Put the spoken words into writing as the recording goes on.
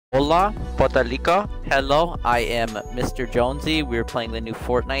Hola, Puerto Rico. Hello, I am Mr. Jonesy. We're playing the new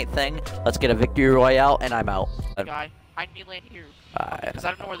Fortnite thing. Let's get a victory royale, and I'm out. Guy, I need to land here. Because I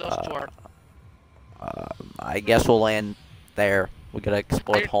don't know where those two are. I guess we'll land there. We gotta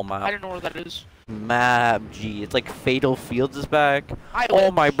explore the whole map. I don't know where that is. Map, gee, it's like Fatal Fields is back. I Oh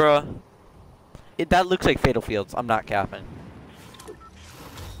live. my bruh. That looks like Fatal Fields. I'm not capping.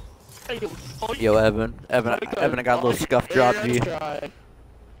 Yo, Evan, I got a little scuff drop, G.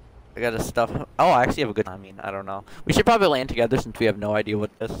 I got a stuff. Oh, I actually have a good. I mean, I don't know. We should probably land together since we have no idea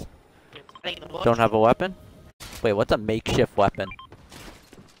what this. Don't have a weapon? Wait, what's a makeshift weapon?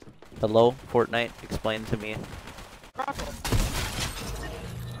 Hello, Fortnite. Explain to me.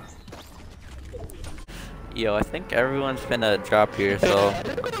 Yo, I think everyone's finna drop here, so.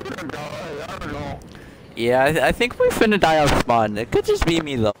 Yeah, I think we're finna die off spawn. It could just be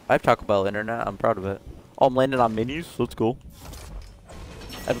me though. I have Taco Bell internet. I'm proud of it. Oh, I'm landing on minis. Let's go.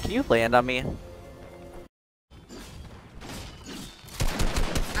 Evan, can you land on me?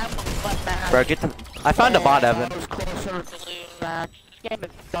 Bro, get the. I found a bot, Evan.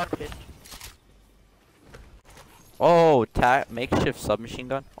 Oh, makeshift submachine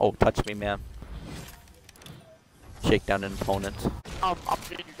gun. Oh, touch me, man. Shake down an opponent. I'm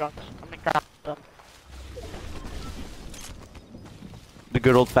getting your guns. I'm gonna grab them. The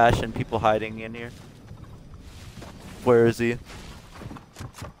good old-fashioned people hiding in here. Where is he?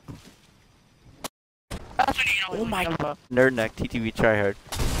 Oh my god. Nerd neck, TTV tryhard.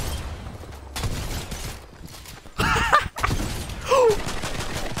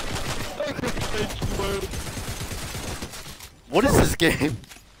 What is this game?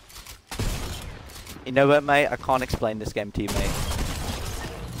 You know what, mate? I can't explain this game to you, mate.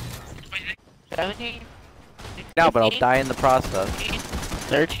 17? No, but I'll die in the process.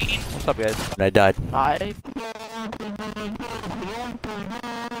 13? What's up, guys? And I died. 5?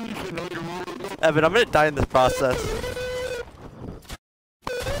 Evan, I'm gonna die in this process.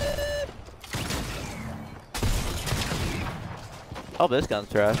 Oh, this gun's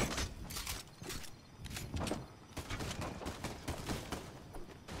trash.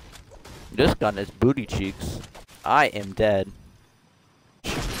 This gun is booty cheeks. I am dead.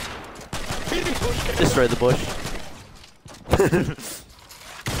 Destroy the bush.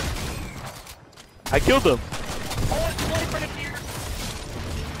 I killed him.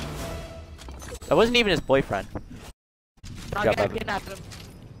 That wasn't even his boyfriend.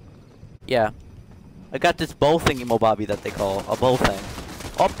 Yeah. I got this bow thingy mobobby that they call a bow thing.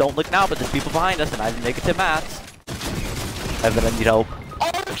 Oh, don't look now, but there's people behind us and I have negative mats. Evan, I need help.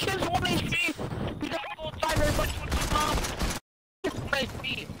 Oh, this kid's 1 HP! He doesn't go inside very much with his mom. He's 1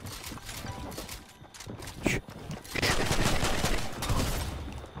 HP.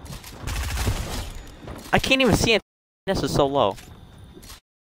 I can't even see it. This is so low.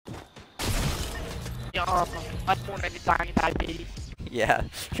 Yeah, my Fortnite is dying inside, baby. Yeah.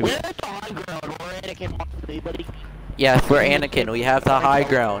 We're at the high ground. We're Anakin wants to be, buddy. Yes, we're Anakin. We have the high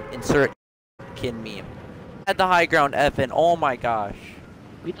ground. Insert Anakin meme. At the high ground, Evan. Oh my gosh.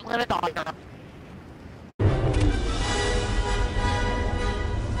 We just let it die.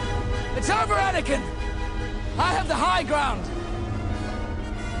 It's over, Anakin! I have the high ground!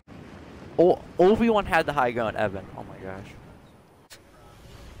 Oh, Obi-Wan had the high ground, Evan. Oh my gosh.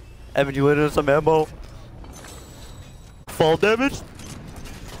 Evan, you landed some ammo. Fall damage?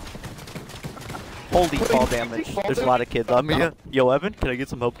 Holy fall damage. There's a lot of kids on me. Yo, Evan, can I get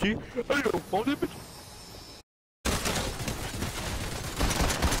some help, G? Fall damage.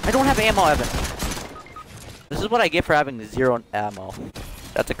 I don't have ammo, Evan. This is what I get for having 0 ammo.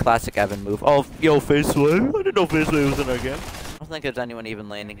 That's a classic Evan move. Oh, yo, Faceway. I didn't know Faceway was in our game. I don't think there's anyone even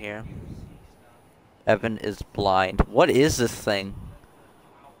landing here. Evan is blind. What is this thing?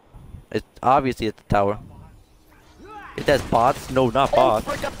 It's obviously at the tower. It has bots? No, not bots.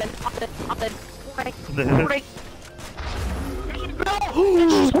 What?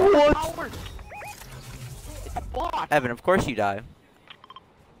 It's a bot. Evan, of course you die.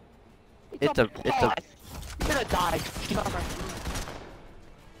 It's a. You're gonna die.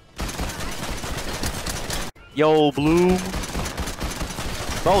 Yo, Bloom.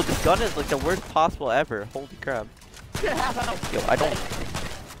 Bro, this gun is like the worst possible ever. Holy crap. Yo, I don't.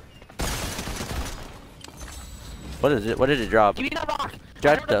 What is it? What did it drop? Give me that rock.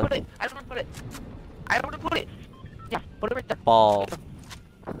 Judge I don't want to put it. I don't want to put it. Yeah, put it right there. Ball.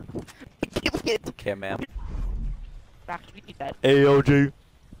 Give me it. Okay, man. Max, we need that. AOG.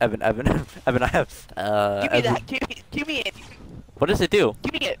 Evan, Evan, I have. Give me Evan. that. Give me it. What does it do?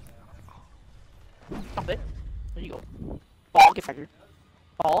 Give me it. Stop it. There you go. Ball, get back here.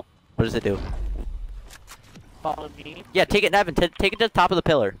 Ball. What does it do? Follow me. Yeah, take it, Evan. Take it to the top of the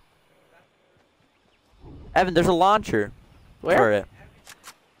pillar. Evan, there's a launcher. Where? For it.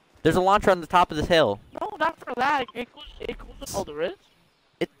 There's a launcher on the top of this hill. No, not for that. It goes with all there is.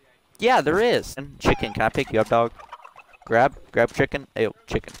 Yeah, there is. And chicken, can I pick you up, dog? Grab chicken. Ew,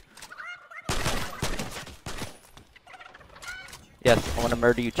 chicken. Yes, I want to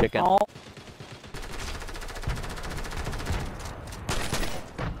murder you, chicken. Oh.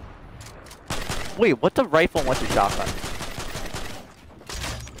 Wait, what's a rifle and what's a shotgun?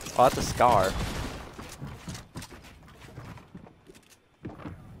 Oh, that's a scar.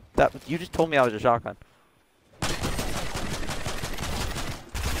 You just told me I was a shotgun.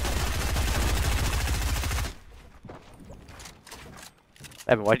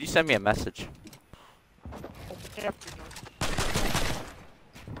 Evan, why did you send me a message?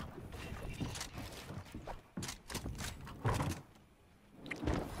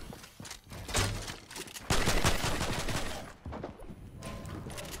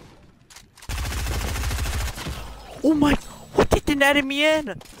 Oh my, what did they netted me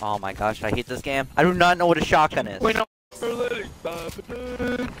in? Oh my gosh, I hate this game. I do not know what a shotgun is. Wait, no.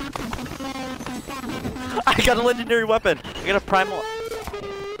 I got a legendary weapon. I got a primal.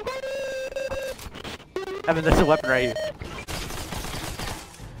 Evan, there's a weapon right here.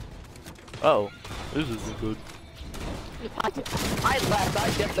 Uh-oh. This isn't good. I left. I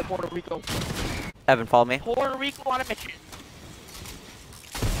left to Puerto Rico. Evan, follow me. Puerto Rico on a mission.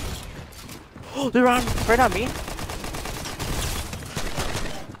 Oh, they're right on me.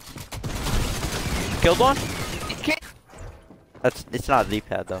 Killed one? It's not a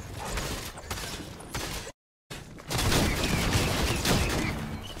D-pad though.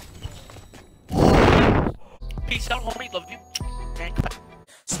 Peace out, homie. Love you.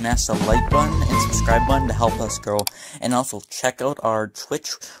 Smash the like button and subscribe button to help us grow. And also check out our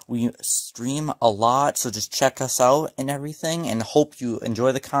Twitch. We stream a lot, so just check us out and everything. And hope you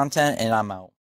enjoy the content, and I'm out.